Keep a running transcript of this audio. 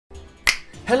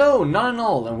Hello, none and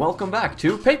all, and welcome back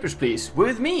to Papers, Please,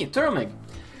 with me, Termig.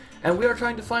 And we are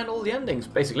trying to find all the endings,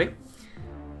 basically.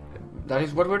 That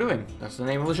is what we're doing. That's the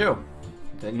name of the show.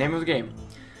 The name of the game.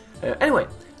 Anyway,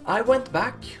 I went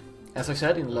back, as I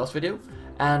said in the last video,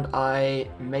 and I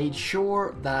made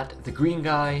sure that the green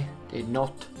guy did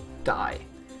not die.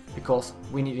 Because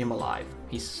we need him alive.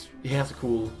 He has a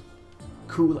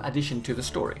cool addition to the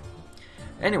story.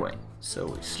 Anyway, so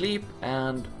we sleep,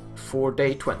 and for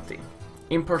day 20.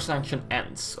 Import sanction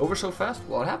ends. Over so fast?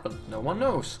 What happened? No one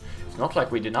knows. It's not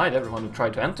like we denied everyone who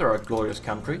tried to enter our glorious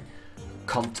country.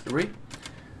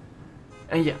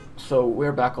 And yeah, so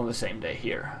we're back on the same day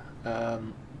here.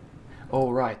 Oh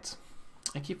right,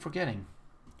 I keep forgetting.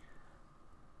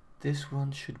 This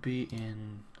one should be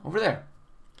in... over there.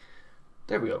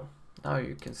 There we go. Now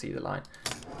you can see the line.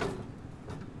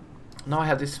 Now I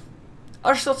have this...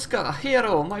 Arstotska,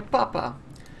 hero, my papa!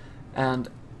 And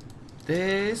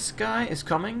this guy is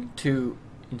coming to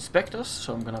inspect us,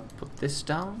 so I'm gonna put this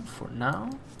down for now.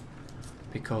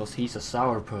 Because he's a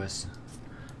sourpuss.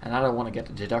 And I don't want to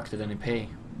get deducted any pay.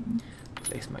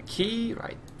 Place my key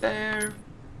right there.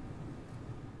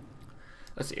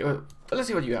 Let's see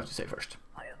what you have to say first.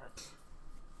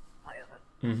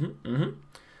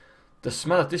 The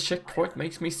smell at this checkpoint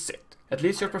makes me sick. At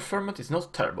least your performance is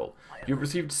not terrible. You've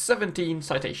received 17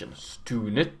 citations. Do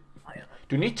not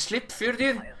slip,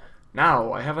 Fyrdir.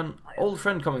 Now, I have an old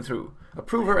friend coming through.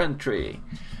 Approve her entry.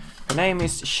 Her name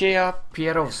is Shea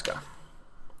Pierowska.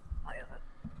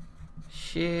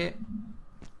 Shea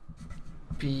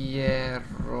Pierowska,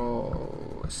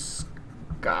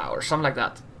 or something like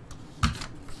that.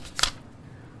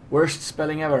 Worst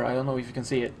spelling ever. I don't know if you can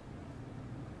see it.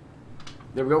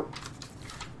 There we go.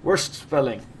 Worst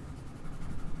spelling.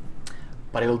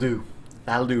 But it'll do.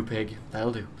 That'll do, pig.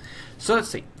 That'll do. So let's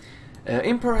see.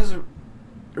 Impor has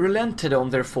relented on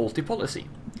their faulty policy.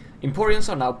 Emporians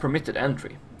are now permitted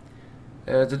entry.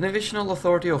 The Divisional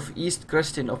Authority of East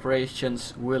Grestin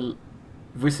Operations will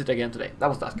visit again today. That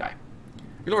was that guy.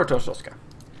 Glory to Arstotzka.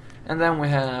 And then we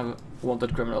have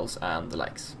wanted criminals and the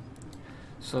likes.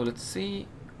 So let's see.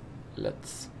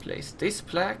 Let's place this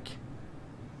plaque.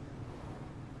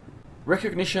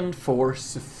 Recognition for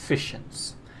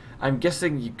sufficiency. I'm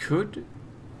guessing you could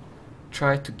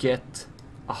try to get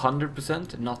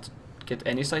 100% and not get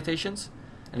any citations,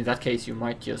 and in that case you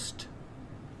might just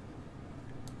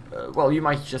well, you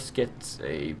might just get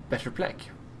a better plaque.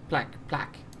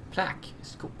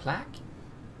 Is it called plaque?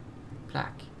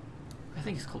 Plaque. I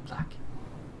think it's called plaque.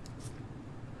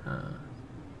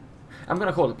 I'm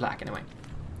gonna call it plaque anyway.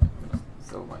 I'm gonna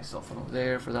throw myself over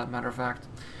there for that matter of fact.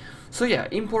 So yeah,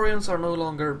 Emporians are no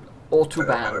longer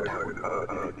auto-banned.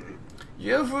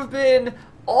 You've been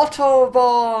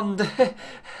auto-banned!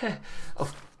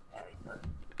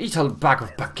 Eat a bag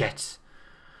of baguettes.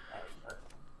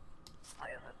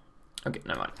 Okay,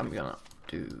 never mind. I'm gonna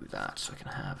do that so I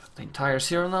can have the entire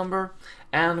serial number.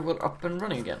 And we're up and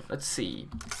running again. Let's see.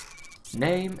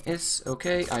 Name is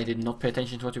okay. I did not pay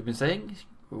attention to what you've been saying.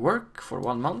 Work for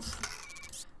 1 month.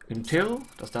 Until,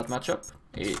 does that match up?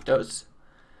 It does.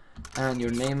 And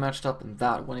your name matched up, and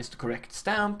that one is the correct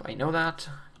stamp. I know that,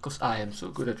 because I am so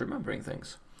good at remembering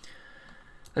things.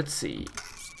 Let's see.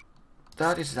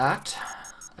 That is that.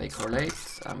 They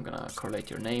correlate. I'm gonna correlate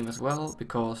your name as well,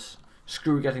 because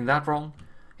screw getting that wrong.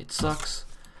 It sucks.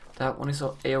 That one is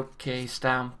A-OK.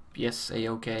 Stamp, yes,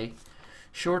 A-OK.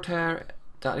 Short hair,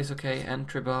 that is okay.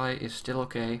 Entry by is still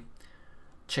okay.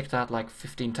 Check that like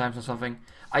 15 times or something.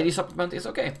 ID supplement is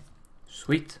okay.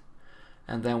 Sweet.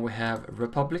 And then we have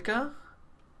Republica.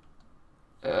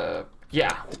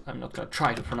 Yeah, I'm not gonna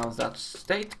try to pronounce that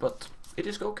state, but it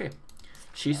is okay.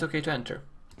 She's okay to enter.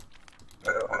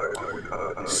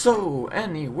 So,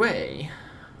 anyway,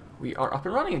 we are up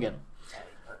and running again.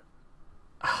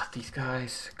 Ah, these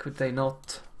guys, could they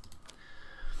not?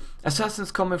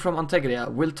 Assassins coming from Antegria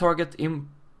will target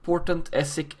important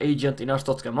Essex agent in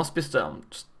Arstotzka. Must be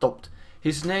stopped.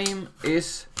 His name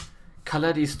is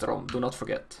Khaled Istrom, do not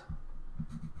forget.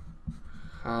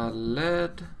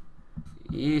 Khaled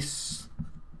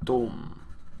Istom.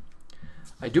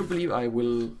 I do believe I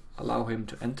will allow him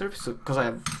to enter, so because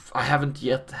I haven't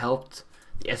yet helped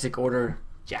the Essex order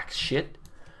jack shit.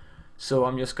 So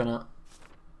I'm just gonna.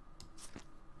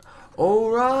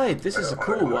 Oh right, this is a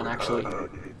cool one actually.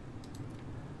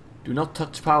 Do not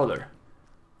touch powder.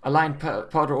 Align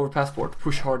powder over passport.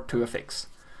 Push hard to affix.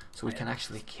 So we can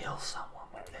actually kill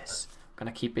someone with this. I'm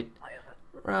gonna keep it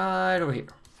right over here.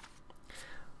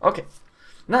 Okay,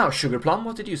 now Sugar Plum,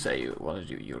 what did you say you want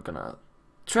to do? You're gonna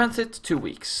transit 2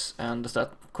 weeks, and does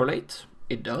that correlate?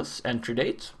 It does. Entry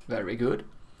date, very good.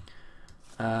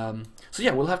 So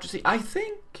yeah, we'll have to see. I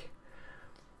think...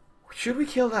 Should we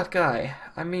kill that guy?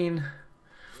 I mean...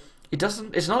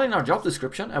 It's not in our job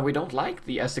description, and we don't like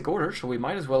the ethic order, so we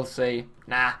might as well say,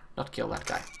 nah, not kill that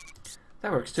guy.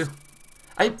 That works too.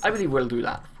 I believe we'll do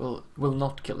that. We'll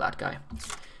not kill that guy.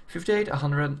 58,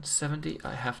 170.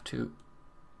 I have to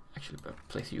actually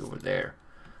place you over there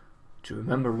to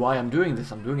remember why I'm doing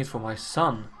this. I'm doing it for my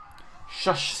son.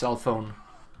 Shush, cell phone.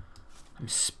 I'm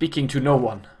speaking to no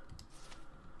one,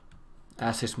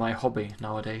 as is my hobby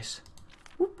nowadays.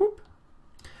 Whoop whoop.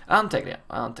 Antegria.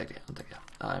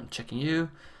 I'm checking you.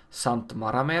 Sant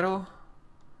Maramero.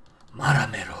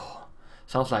 Maramero.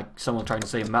 Sounds like someone trying to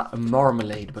say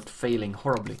marmalade, but failing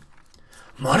horribly.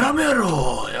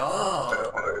 Maramero! Yeah.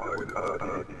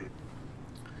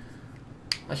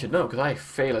 I should know, because I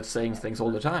fail at saying things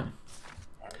all the time.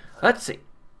 Let's see.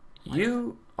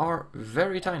 You are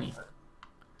very tiny.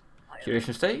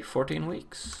 Duration stay, 14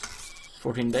 weeks.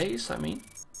 14 days, I mean.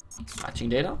 Matching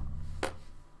data.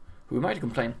 Who am I to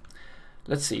complain?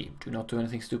 Let's see. Do not do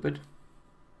anything stupid.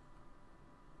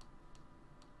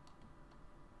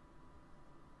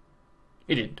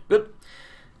 He did. Good.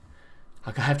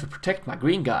 I have to protect my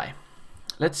green guy.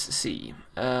 Let's see.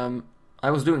 I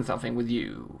was doing something with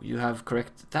you. You have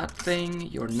corrected that thing.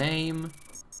 Your name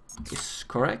is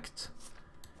correct.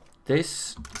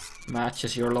 This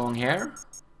matches your long hair.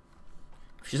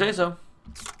 If you say so.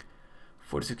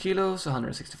 42 kilos,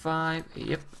 165.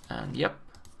 Yep, and yep.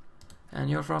 And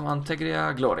you're from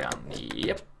Antegria Glorian.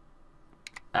 Yep.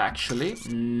 Actually,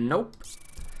 nope.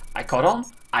 I caught on.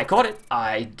 I caught it.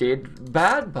 I did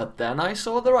bad, but then I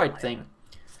saw the right thing.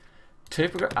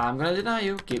 Typical. I'm gonna deny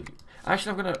you.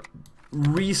 Actually, I'm gonna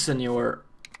reason your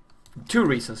 2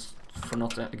 reasons for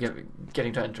not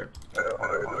getting to enter.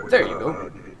 There you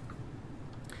go.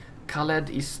 Khaled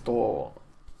Istom.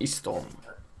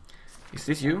 Is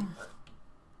this you?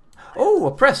 Oh,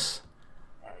 a press.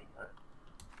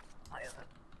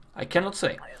 I cannot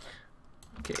say.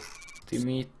 Okay,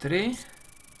 Dimitri.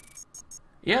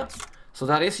 Yeah, so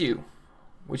that is you,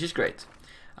 which is great.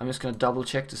 I'm just gonna double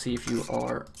check to see if you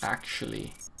are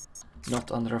actually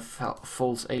not under a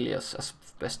false alias as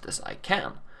best as I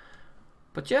can.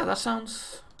 But yeah, that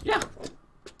sounds... yeah.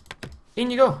 In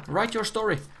you go, write your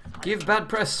story. Give bad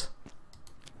press.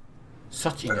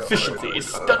 Such inefficiency is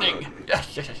stunning.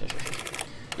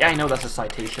 Yeah, I know that's a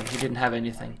citation. He didn't have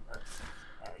anything.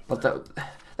 But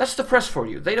that's the press for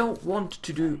you. They don't want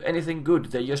to do anything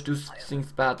good. They just do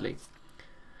things badly.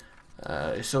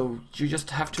 So you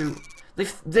just have to...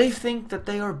 They think that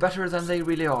they are better than they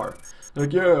really are.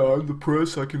 Like, yeah, I'm the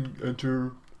press. I can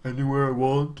enter anywhere I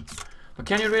want. But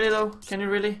can you really, though? Can you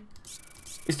really?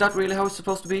 Is that really how it's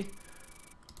supposed to be?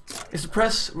 Is the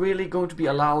press really going to be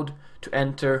allowed to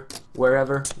enter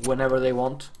wherever, whenever they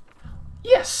want?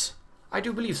 Yes, I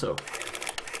do believe so.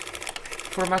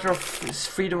 For a matter of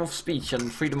freedom of speech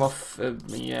and freedom of...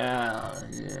 yeah.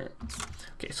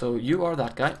 Okay, so you are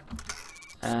that guy.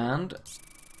 And...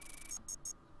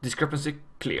 discrepancy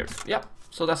cleared. Yep,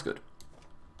 so that's good.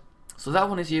 So that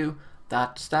one is you.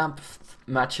 That stamp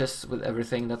matches with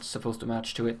everything that's supposed to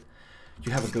match to it.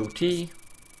 You have a goatee.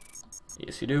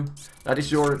 Yes, you do. That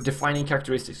is your defining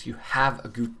characteristics. You have a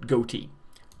goatee.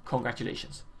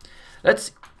 Congratulations. Let's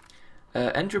see.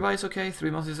 Entry by is okay. 3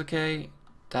 months is okay.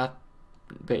 That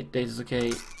date is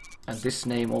okay. And this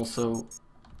name also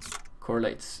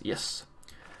correlates. Yes.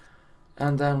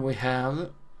 And then we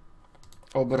have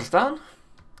Oberstan.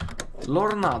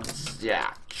 Lornads.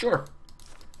 Yeah, sure.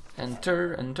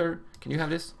 Enter, enter. Can you have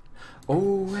this?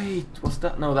 Oh, wait. Was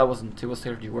that? No, that wasn't. It was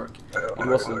here to work. It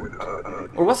wasn't.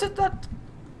 Or was it that?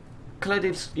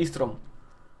 Kledis Istrom?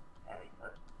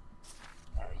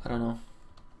 I don't know.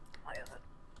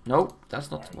 No, that's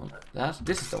not the one.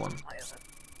 This is the one.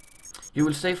 You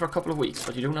will stay for a couple of weeks,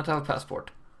 but you do not have a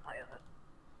passport.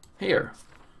 Here.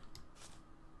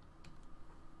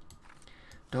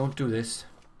 Don't do this.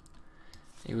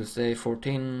 You will stay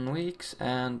 14 weeks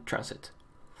and transit.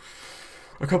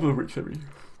 A couple of weeks, I mean.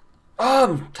 Oh,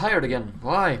 I'm tired again.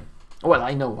 Why? Well,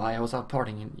 I know why. I was out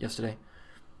partying yesterday.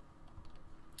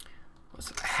 I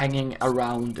was hanging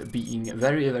around being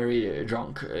very, very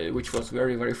drunk, which was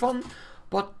very, very fun.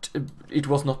 But it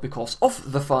was not because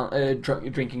of the fun,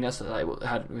 drinkingness that I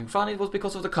had having fun. It was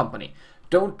because of the company.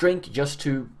 Don't drink just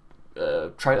to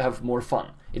try to have more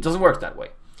fun. It doesn't work that way.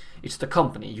 It's the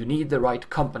company. You need the right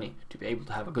company to be able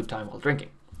to have a good time while drinking.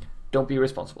 Don't be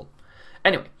irresponsible.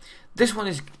 Anyway, this one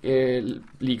is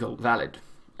legal, valid.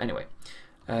 Anyway,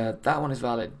 that one is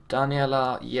valid.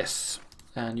 Daniela, yes.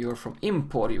 And you're from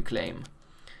Import, you claim.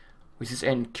 Which is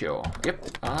Enkyo.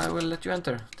 Yep, I will let you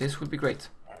enter. This will be great.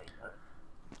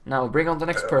 Now bring on the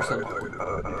next person.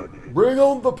 Bring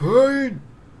on the pain!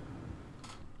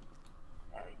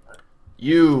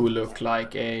 You look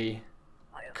like a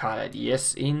kid.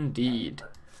 Yes, indeed.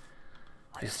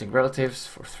 Visiting relatives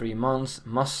for 3 months.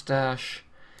 Mustache.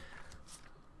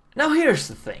 Now here's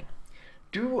the thing.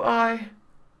 Do I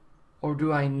or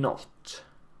do I not?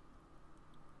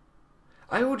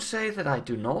 I would say that I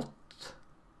do not.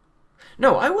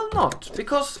 No, I will not,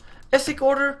 because ethic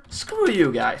order, screw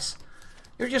you guys.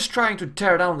 You're just trying to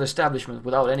tear down the establishment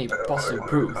without any possible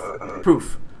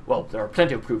proof. Well, there are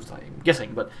plenty of proofs, I'm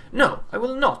guessing, but no, I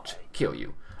will not kill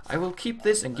you. I will keep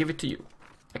this and give it to you.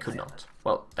 I could not.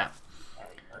 Well, damn.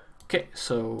 Okay,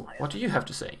 so what do you have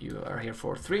to say? You are here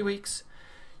for 3 weeks.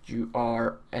 You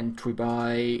are entry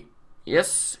by...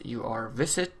 Yes, you are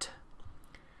visit.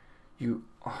 You...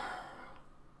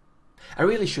 I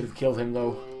really should have killed him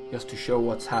though, just to show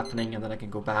what's happening, and then I can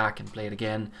go back and play it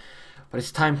again. But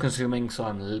it's time consuming, so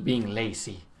I'm being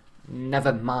lazy.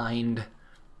 Never mind.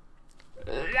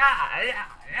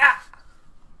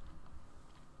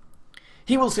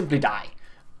 He will simply die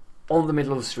on the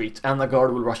middle of the street, and the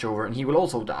guard will rush over, and he will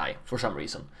also die for some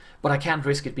reason. But I can't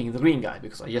risk it being the green guy,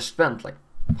 because I just spent like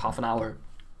half an hour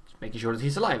making sure that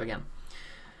he's alive again.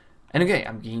 And okay,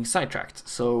 I'm getting sidetracked.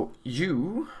 So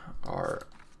you are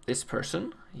this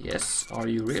person. Yes. Are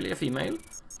you really a female?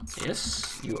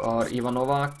 Yes. You are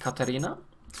Ivanova Katerina.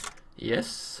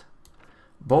 Yes.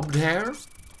 Bobbed hair.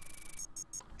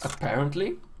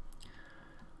 Apparently.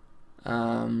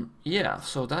 Yeah,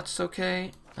 so that's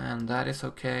okay. And that is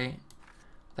okay.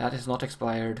 That is not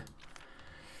expired.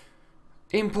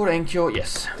 Import Enkyo,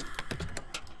 yes.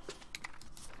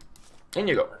 In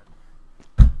you go.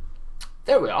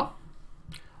 There we are.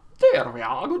 There we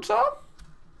are, good sir.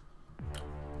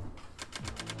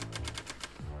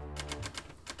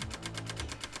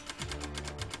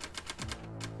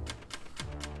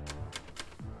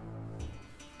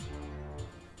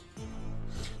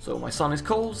 So my son is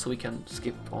cold, so we can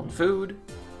skip on food.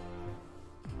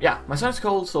 Yeah, my son is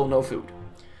cold, so no food.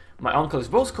 My uncle is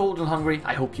both cold and hungry.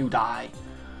 I hope you die.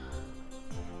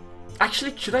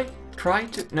 Actually, should I try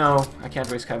to... No, I can't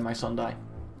risk having my son die.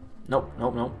 Nope,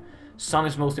 nope, nope. Son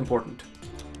is most important.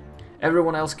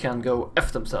 Everyone else can go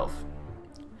F themselves.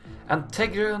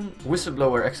 Antegrian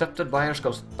whistleblower accepted by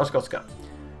Arskotska.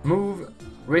 Move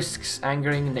risks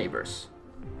angering neighbors.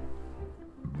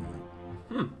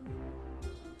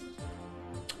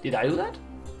 Did I do that?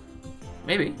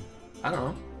 Maybe. I don't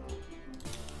know.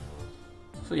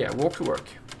 So yeah, walk to work.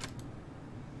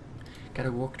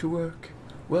 Gotta walk to work.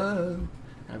 Whoa.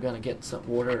 I'm gonna get some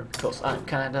water because I'm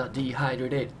kinda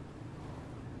dehydrated.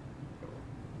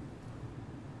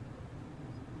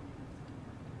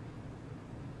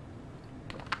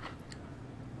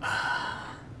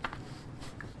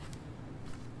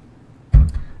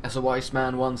 As a wise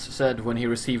man once said when he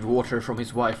received water from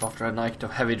his wife after a night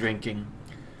of heavy drinking,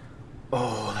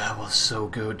 "Oh, that was so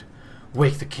good.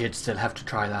 Wake the kids, they'll have to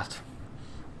try that."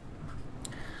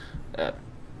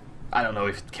 I don't know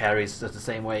if it carries the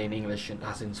same way in English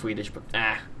as in Swedish, but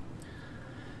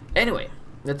Anyway,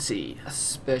 let's see. A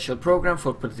special program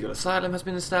for political asylum has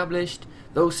been established.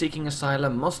 Those seeking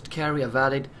asylum must carry a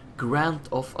valid grant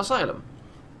of asylum.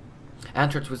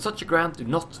 Entrants with such a grant do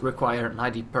not require an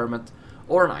ID permit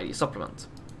or an ID supplement.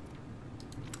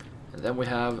 And then we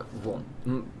have one.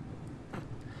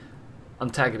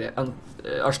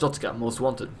 Arstotska, most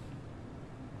wanted.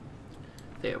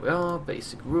 There we are,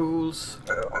 basic rules.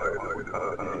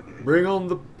 Bring on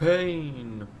the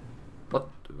pain. What?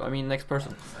 I mean, next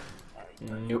person.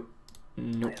 Nope.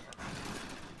 Nope.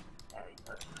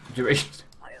 Duration.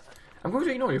 I'm going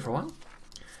to ignore you for a while.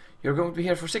 You're going to be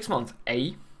here for 6 months,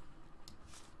 eh?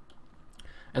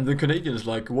 And the Canadians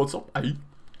like, what's up, eh?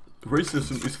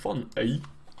 Racism is fun, eh?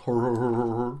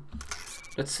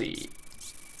 Let's see.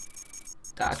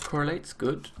 That correlates,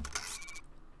 good.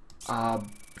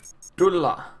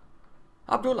 Abdullah.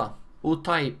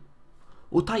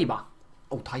 Utaiba.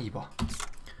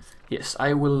 Yes,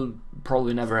 I will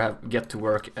probably never get to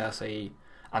work as a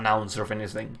announcer of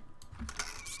anything.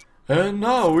 And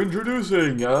now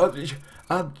introducing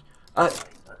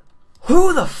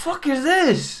who the fuck is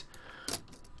this?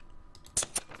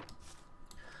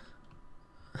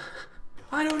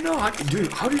 I don't know. How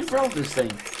do you pronounce this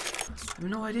thing? I have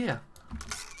no idea.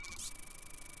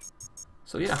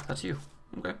 So yeah, that's you.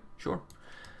 Okay, sure.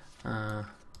 I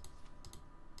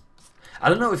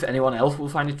don't know if anyone else will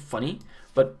find it funny,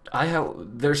 but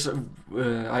there's a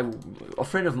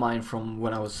friend of mine from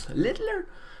when I was littler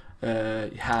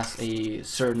has a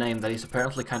surname that is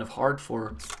apparently kind of hard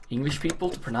for English people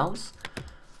to pronounce,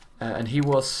 and he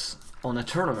was on a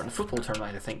tournament, a football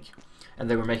tournament, I think, and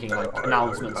they were making like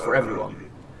announcements for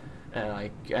everyone.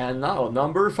 And now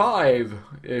number 5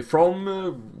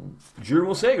 from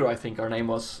Jurmo Segro, I think our name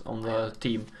was on the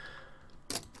team.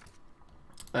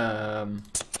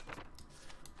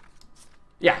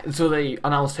 Yeah, so they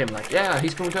announced him like, yeah,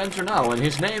 he's going to enter now, and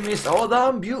his name is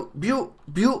Adam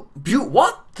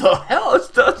what the hell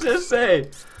does it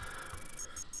say?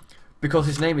 Because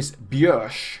his name is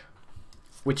Björsh,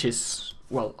 which is,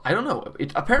 well, I don't know.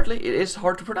 Apparently it is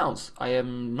hard to pronounce. I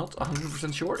am not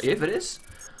 100% sure if it is,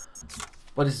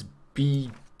 but it's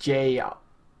BJ.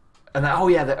 And oh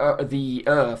yeah,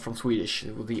 the from Swedish,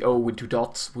 the O with 2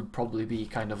 dots would probably be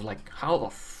kind of like, how the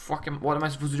fuck what am I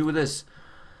supposed to do with this?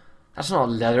 That's not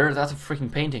a letter, that's a freaking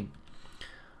painting.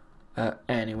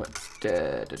 Anyway,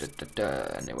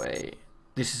 anyway,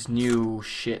 this is new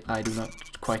shit. I do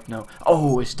not quite know.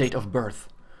 Oh, his date of birth,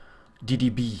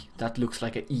 DDB. That looks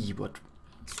like an E, but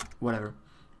whatever.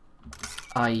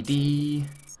 ID.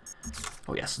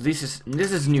 Oh yes, this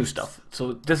is new stuff.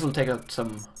 So this will take out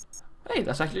some. Hey,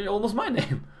 that's actually almost my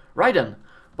name, Raiden.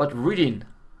 But Ridin,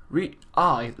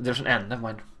 there's an N. Never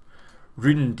mind.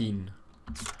 Rindin.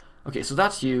 Okay, so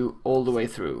that's you all the way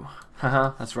through.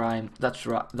 Haha,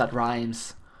 that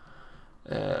rhymes.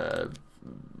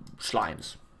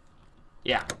 Slimes.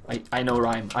 Yeah, I know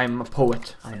rhyme. I'm a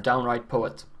poet. I'm a downright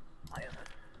poet.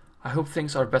 I hope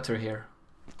things are better here.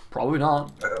 Probably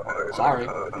not. Sorry.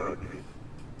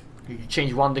 You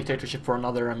change one dictatorship for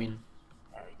another. I mean,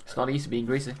 it's not easy being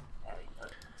greasy.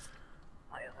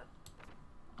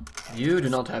 You do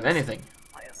not have anything.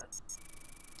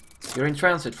 You're in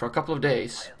transit for a couple of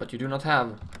days, but you do not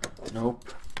have... Nope.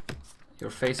 Your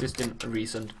face is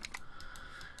recent.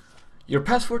 Your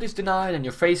passport is denied and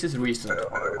your face is recent.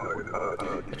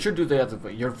 It should do the other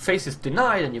way. Your face is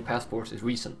denied and your passport is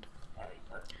recent.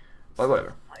 But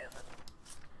whatever.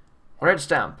 Red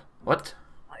stamp. What?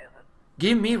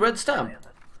 Give me red stamp.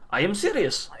 I am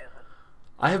serious.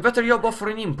 I have better job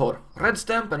offering import. Red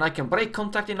stamp and I can break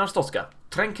contact in Arstotzka.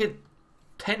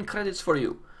 10 credits for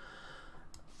you.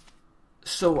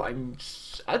 So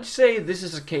I'd say this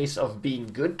is a case of being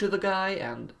good to the guy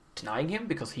and denying him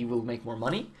because he will make more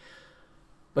money.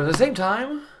 But at the same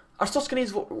time, Arstotzka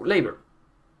needs labor.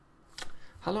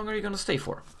 How long are you gonna stay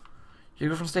for?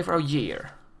 You're gonna stay for a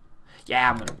year.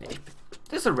 Yeah, I'm gonna...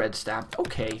 There's a red stamp.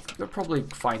 Okay, you're probably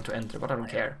fine to enter, but I don't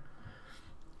care.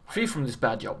 Free from this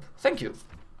bad job. Thank you.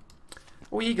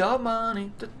 We got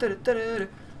money.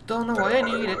 Don't know why I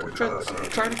need it. I'm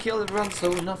trying to kill everyone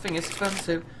so nothing is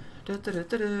expensive.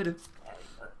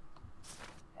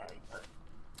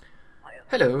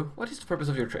 Hello, what is the purpose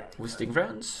of your trip? Visiting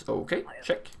friends? Okay,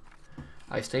 check.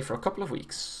 I stay for a couple of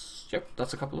weeks. Yep,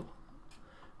 that's a couple of...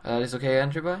 That is okay,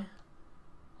 entry by?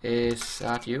 Is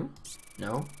that you?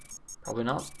 No, probably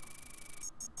not.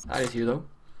 That is you though.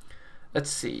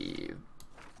 Let's see.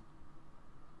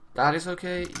 That is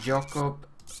okay. Jakob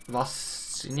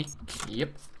Vasnik.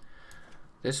 Yep.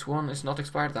 This one is not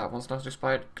expired. That one's not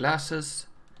expired. Glasses.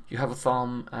 You have a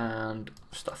thumb and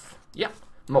stuff. Yep.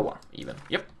 Moa even.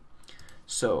 Yep.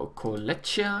 So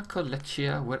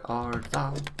Kolechia, where art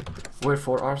thou?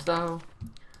 Wherefore art thou?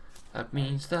 That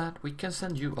means that we can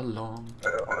send you along.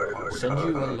 Send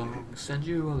you along. Send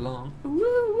you along. Woo,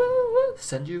 woo, woo.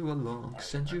 Send you along.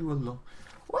 Send you along.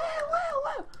 Woo,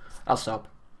 woo, woo. I'll stop.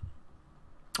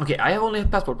 Okay, I have only a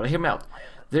passport, but hear me out.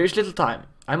 There is little time.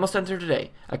 I must enter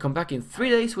today. I come back in 3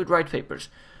 days with right papers.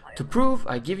 To prove,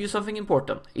 I give you something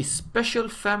important. A special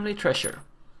family treasure.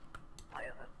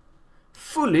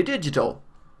 Fully digital.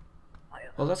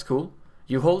 Well, that's cool.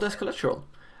 You hold as collateral.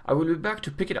 I will be back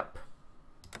to pick it up.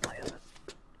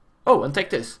 Oh, and take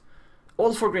this.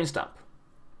 All for green stamp.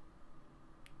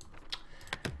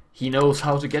 He knows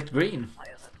how to get green.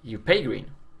 You pay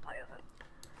green.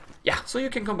 Yeah, so you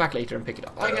can come back later and pick it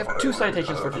up. I have 2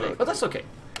 citations for today, but that's okay.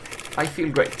 I feel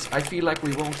great. I feel like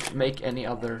we won't make any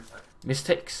other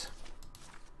mistakes.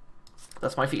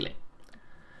 That's my feeling.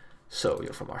 So,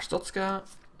 you're from Arstotzka,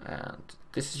 and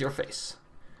this is your face.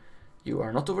 You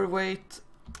are not overweight.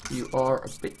 You are a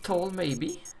bit tall,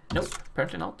 maybe. Nope,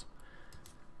 apparently not.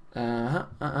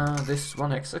 This one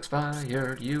has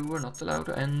expired. You are not allowed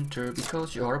to enter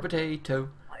because you are a potato.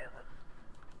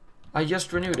 I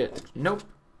just renewed it. Nope.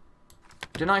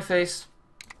 Deny face.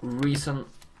 Reason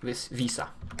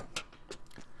visa.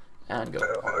 And go.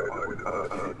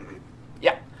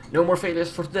 Yeah, no more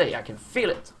failures for today. I can feel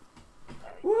it.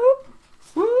 Whoop,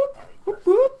 whoop, whoop,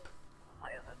 whoop.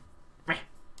 Meh.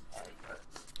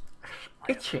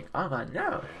 Itching on my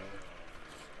nose.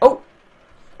 Oh!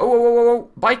 Oh, oh, oh, oh, oh,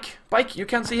 bike, bike, you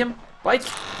can't see him, bike.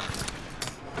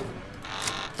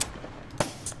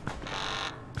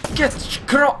 Get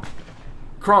Kronk.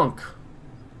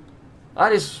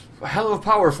 That is a hell of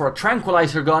power for a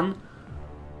tranquilizer gun.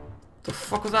 The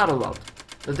fuck was that all about?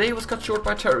 The day was cut short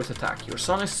by a terrorist attack. Your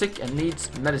son is sick and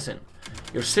needs medicine.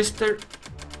 Your sister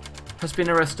has been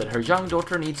arrested. Her young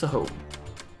daughter needs a home.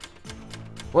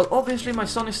 Well, obviously my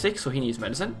son is sick, so he needs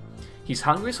medicine. He's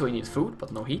hungry, so he needs food,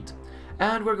 but no heat.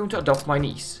 And we're going to adopt my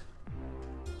niece.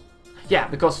 Yeah,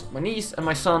 because my niece and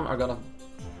my son are gonna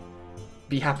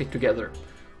be happy together.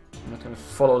 I'm not gonna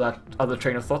follow that other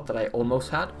train of thought that I almost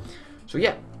had. So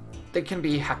yeah, they can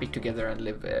be happy together and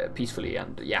live peacefully,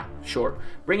 and yeah, sure.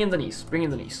 Bring in the niece, bring in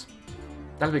the niece.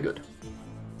 That'll be good.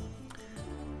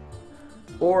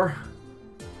 Or,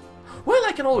 well,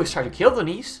 I can always try to kill the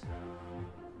niece.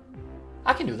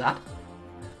 I can do that.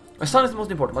 My son is the most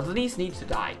important, but the niece needs to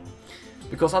die.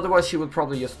 Because otherwise she will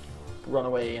probably just run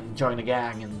away and join a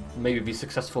gang and maybe be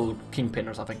successful kingpin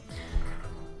or something.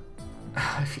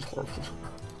 I feel horrible.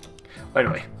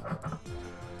 Anyway.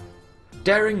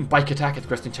 Daring bike attack at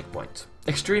Grestin checkpoint.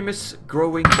 Extremists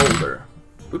growing bolder.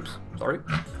 Oops, sorry.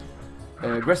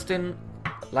 Grestin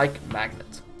like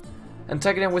magnet.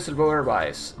 Antagonist whistleblower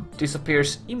arrives.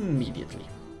 Disappears immediately.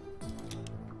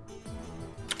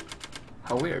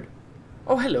 How weird.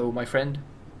 Oh, hello, my friend.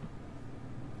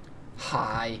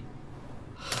 Hi.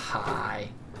 Hi.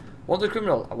 Wanted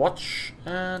criminal. A watch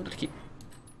and a key.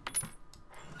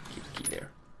 Keep the key there.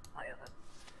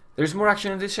 There's more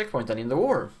action in this checkpoint than in the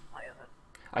war.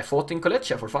 I fought in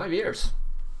Kolechia for 5 years.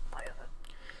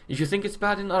 If you think it's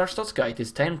bad in Arstotzka, it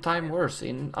is 10 times worse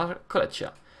in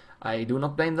Kolechia. I do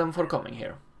not blame them for coming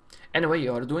here. Anyway,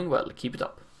 you are doing well. Keep it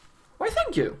up. Why,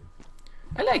 thank you.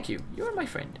 I like you. You are my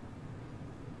friend.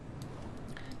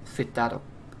 Fit that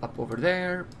up over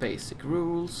there. Basic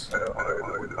rules.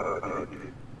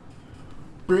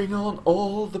 Bring on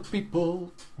all the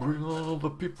people. Bring on all the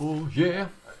people. Yeah.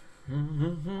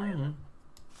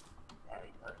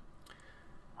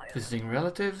 Visiting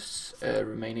relatives.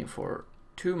 Remaining for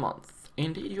 2 months.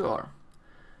 Indeed you are.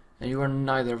 And you are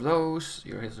neither of those.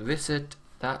 You're his visit.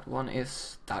 That one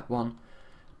is that one.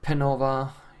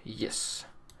 Penova. Yes.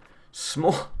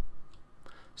 Small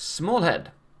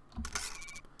head.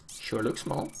 Sure looks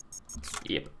small.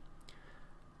 Yep.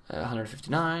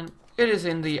 159. It is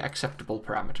in the acceptable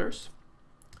parameters.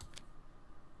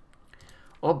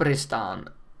 Obristan.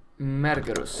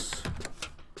 Mergerus.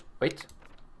 Wait.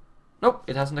 Nope,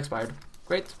 it hasn't expired.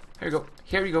 Great. Here you go.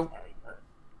 Here you go.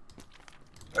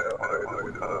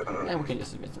 And we can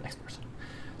just admit the next person.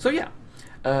 So yeah.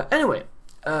 Anyway.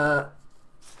 I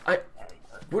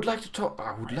would like to talk.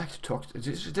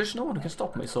 There's no one who can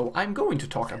stop me, so I'm going to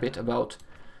talk a bit about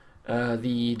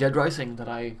the Dead Rising that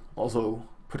I also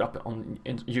put up on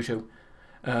YouTube.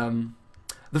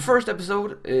 The first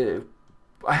episode,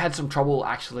 I had some trouble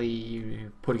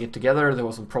actually putting it together. There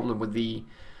was some problem with the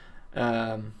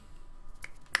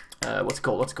what's it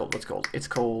called? It's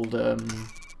called the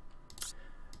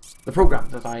program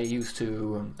that I used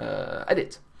to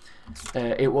edit.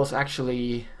 It was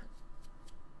actually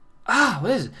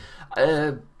what is it?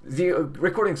 The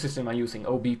recording system I'm using,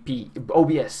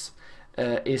 OBS,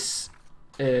 is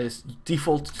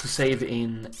default to save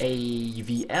in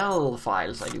AVL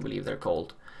files, I do believe they're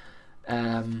called.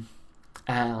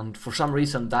 And for some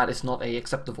reason that is not a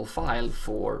acceptable file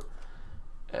for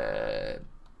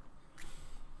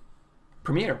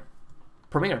Premiere,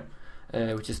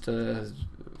 which is the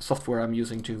software I'm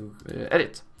using to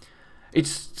edit.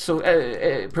 It's so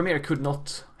Premiere could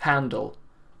not handle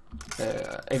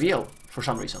AVL for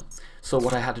some reason. So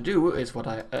what I had to do is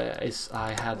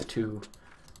I had to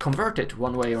convert it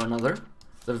one way or another.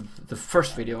 The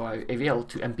first video I AVL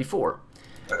to MP4,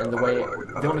 and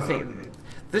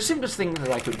the simplest thing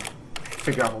that I could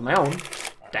figure out on my own.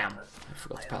 Damn, I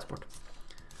forgot the passport.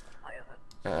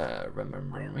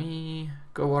 Remember me,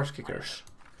 go Wars Kickers.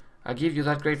 I give you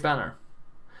that great banner.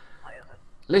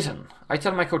 Listen, I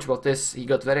tell my coach about this. He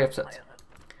got very upset.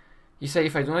 He say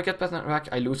if I do not get banner back,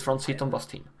 I lose front seat on bus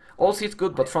team. All seats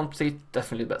good, but front seat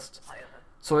definitely best.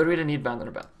 So I really need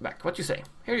banner back. What you say?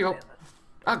 Here you go.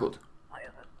 Ah, good.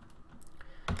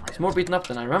 It's more beaten up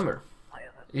than I remember.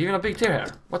 Even a big tear here.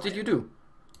 What did you do?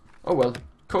 Oh well,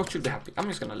 coach should be happy. I'm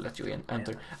just gonna let you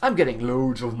enter. I'm getting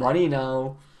loads of money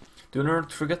now. Do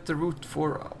not forget the route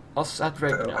for us at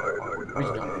Regional.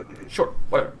 Sure,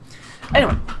 whatever.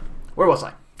 Anyway, where was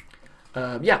I?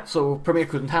 Yeah, so Premiere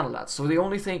couldn't handle that. So the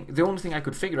only thing I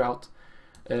could figure out,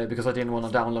 because I didn't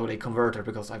want to download a converter,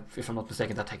 because if I'm not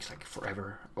mistaken, that takes like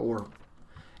forever, or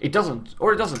it doesn't.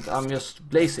 I'm just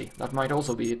lazy. That might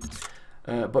also be it.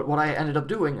 But what I ended up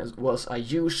doing was I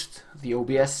used the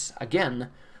OBS again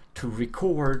to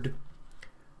record.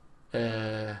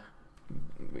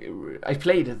 I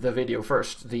played the video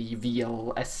first, the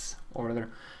VLS or whatever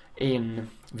in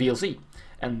VLC,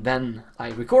 and then I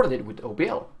recorded it with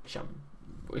OBL,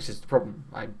 which is the problem.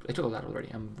 I told that already.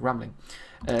 I'm rambling.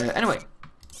 Anyway,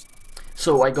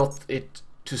 so I got it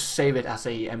to save it as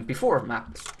a MP4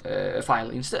 map file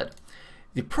instead.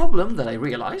 The problem that I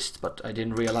realized, but I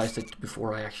didn't realize it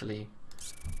before I actually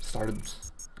started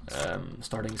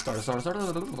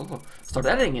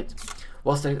editing it,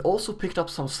 was that it also picked up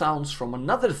some sounds from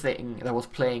another thing that was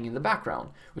playing in the background,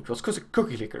 which was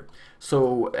Cookie Clicker.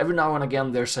 So every now and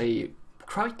again there's a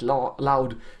quite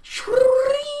loud shring,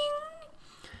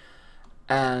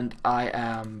 and I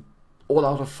am all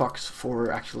out of fucks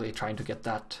for actually trying to get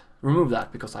that, remove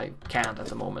that, because I can't at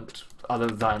the moment, other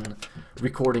than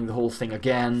recording the whole thing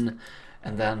again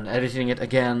and then editing it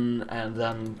again, and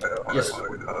then yes,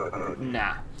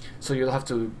 nah. So you'll have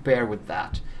to bear with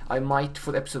that. I might,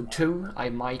 for episode 2, I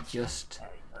might just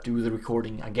do the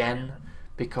recording again,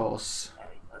 because,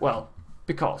 well,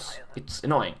 because it's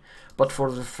annoying. But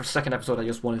for the second episode, I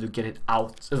just wanted to get it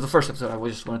out. The first episode, I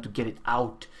just wanted to get it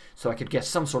out so I could get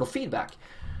some sort of feedback.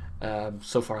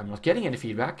 So far, I'm not getting any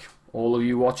feedback. All of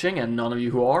you watching and none of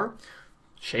you who are,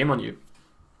 shame on you.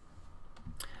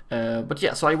 But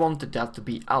yeah, so I wanted that to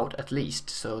be out at least,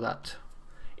 so that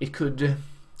it could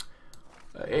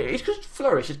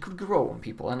flourish, it could grow on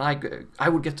people, and I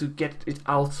would get to get it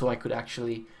out so I could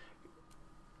actually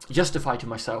justify to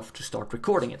myself to start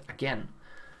recording it again,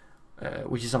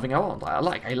 which is something I want. I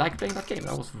like playing that game.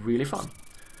 That was really fun.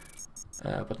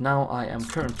 But now I am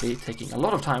currently taking a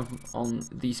lot of time on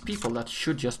these people that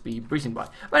should just be breezing by.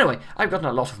 But anyway, I've gotten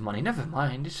a lot of money. Never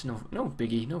mind, it's no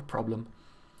biggie, no problem.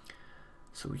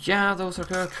 So yeah, those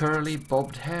are curly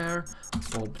bobbed hair.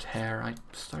 Bobbed hair, I'm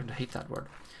starting to hate that word.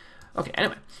 Okay,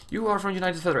 anyway, you are from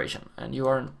United Federation, and you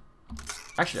are...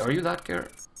 Actually, are you that girl?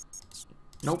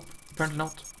 Nope, apparently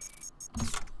not.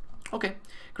 Okay,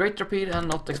 great repeat and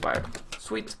not expired.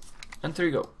 Sweet, and there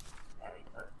you go.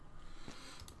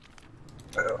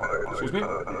 Excuse me?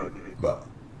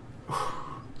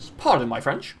 Pardon my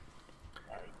French.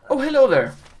 Oh, hello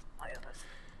there.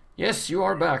 Yes, you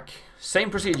are back. Same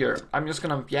procedure. I'm just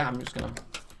gonna...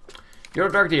 You're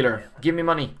a drug dealer. Give me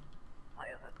money.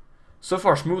 So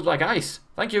far, smooth like ice.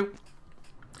 Thank you.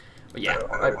 But yeah,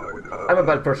 I'm a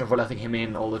bad person for letting him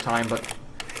in all the time, but...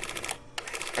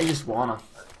 I just wanna...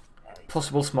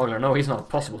 Possible smuggler. No, he's not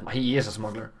possible. He is a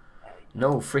smuggler.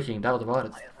 No freaking doubt about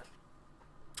it.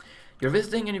 You're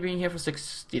visiting and you're being here for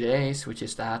 60 days, which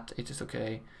is that. It is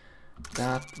okay.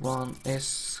 That one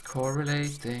is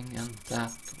correlating, and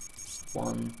that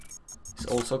one is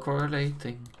also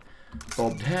correlating.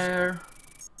 Bobbed hair,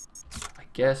 I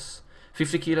guess.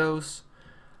 50 kilos,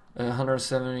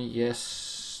 170,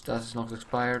 yes, that is not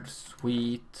expired.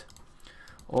 Sweet.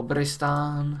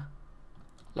 Obristan,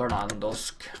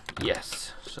 Lornandosk,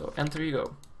 yes. So enter you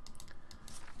go.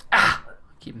 Ah!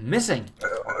 Keep missing.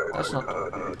 That's not...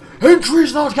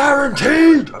 Entry's not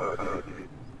guaranteed!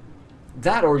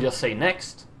 That or just say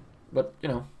next. But, you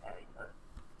know.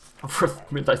 For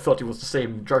a minute I thought he was the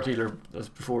same drug dealer as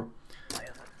before.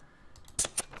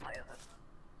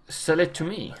 Sell it to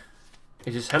me.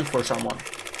 It is held for someone.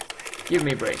 Give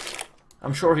me a break.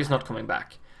 I'm sure he's not coming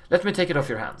back. Let me take it off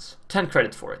your hands. 10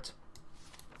 credit for it.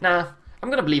 Nah, I'm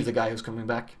gonna believe the guy who's coming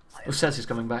back. Who says he's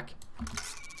coming back.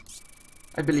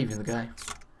 I believe in the guy.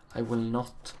 I will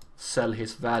not sell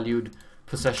his valued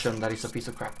possession that is a piece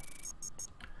of crap.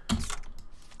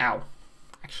 Ow.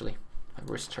 Actually, my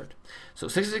wrist hurt. So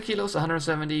 60 kilos,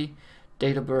 170.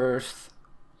 Date of birth.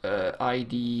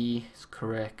 ID is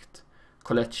correct.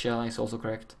 Kolecha is also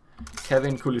correct.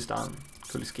 Kevin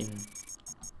Kuliskin.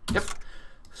 Yep.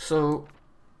 So...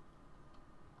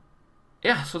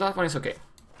 yeah, so that one is okay.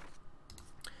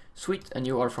 Sweet, and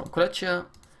you are from Kolecha,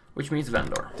 which means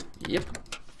vendor. Yep.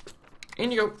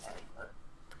 In you go.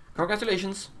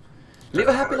 Congratulations. Live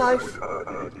a happy life.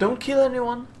 Don't kill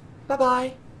anyone.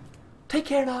 Bye-bye. Take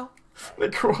care now. They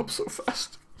grow up so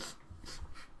fast.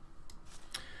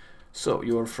 So,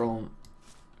 you're from...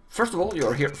 First of all,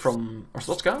 you're here from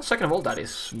Arstotzka. Second of all, that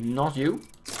is not you.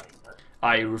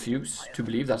 I refuse to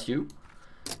believe that's you.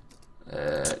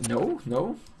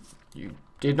 No. You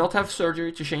did not have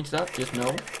surgery to change that. Just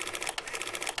no.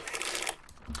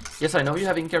 Yes, I know you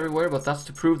have ink everywhere, but that's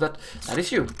to prove that that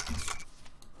is you.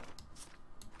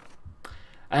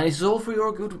 And it's all for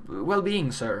your good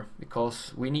well-being, sir.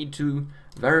 Because we need to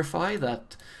verify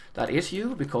that that is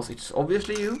you, because it's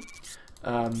obviously you.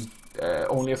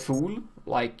 Only a fool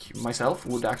like myself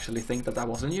would actually think that that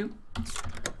wasn't you.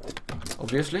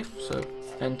 Obviously, so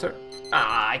enter.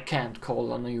 Ah, I can't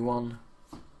call on anyone.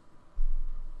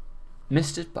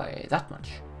 Missed it by that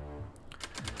much.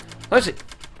 Let's see.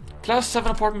 Class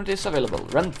 7 apartment is available.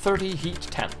 Rent 30, heat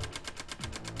 10.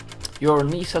 Your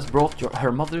niece has brought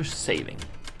her mother's saving.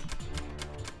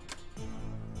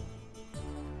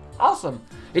 Awesome!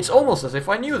 It's almost as if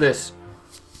I knew this.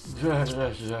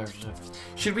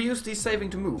 Should we use these saving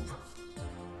to move?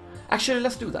 Actually,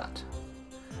 let's do that.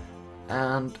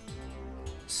 And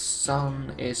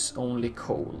sun is only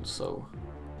coal, so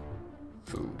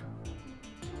food.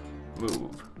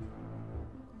 Move.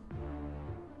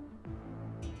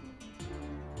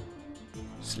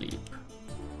 Sleep.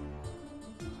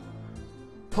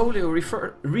 Polio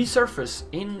resurface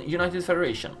in United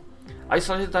Federation.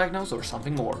 Isolated diagnose or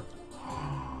something more.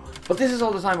 But this is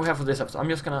all the time we have for this episode. I'm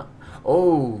just gonna...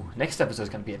 Oh, next episode is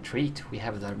gonna be a treat. We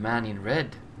have the man in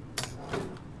red.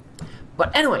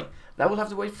 But anyway, that will have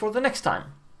to wait for the next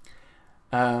time.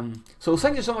 So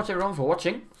thank you so much everyone for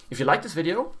watching. If you like this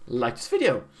video, like this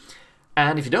video.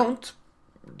 And if you don't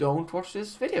watch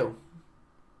this video.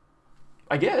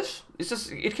 I guess. It's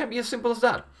just, it can be as simple as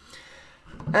that.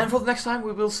 And for the next time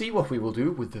we will see what we will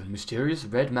do with the mysterious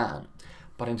red man.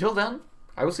 But until then,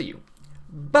 I will see you.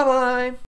 Bye bye!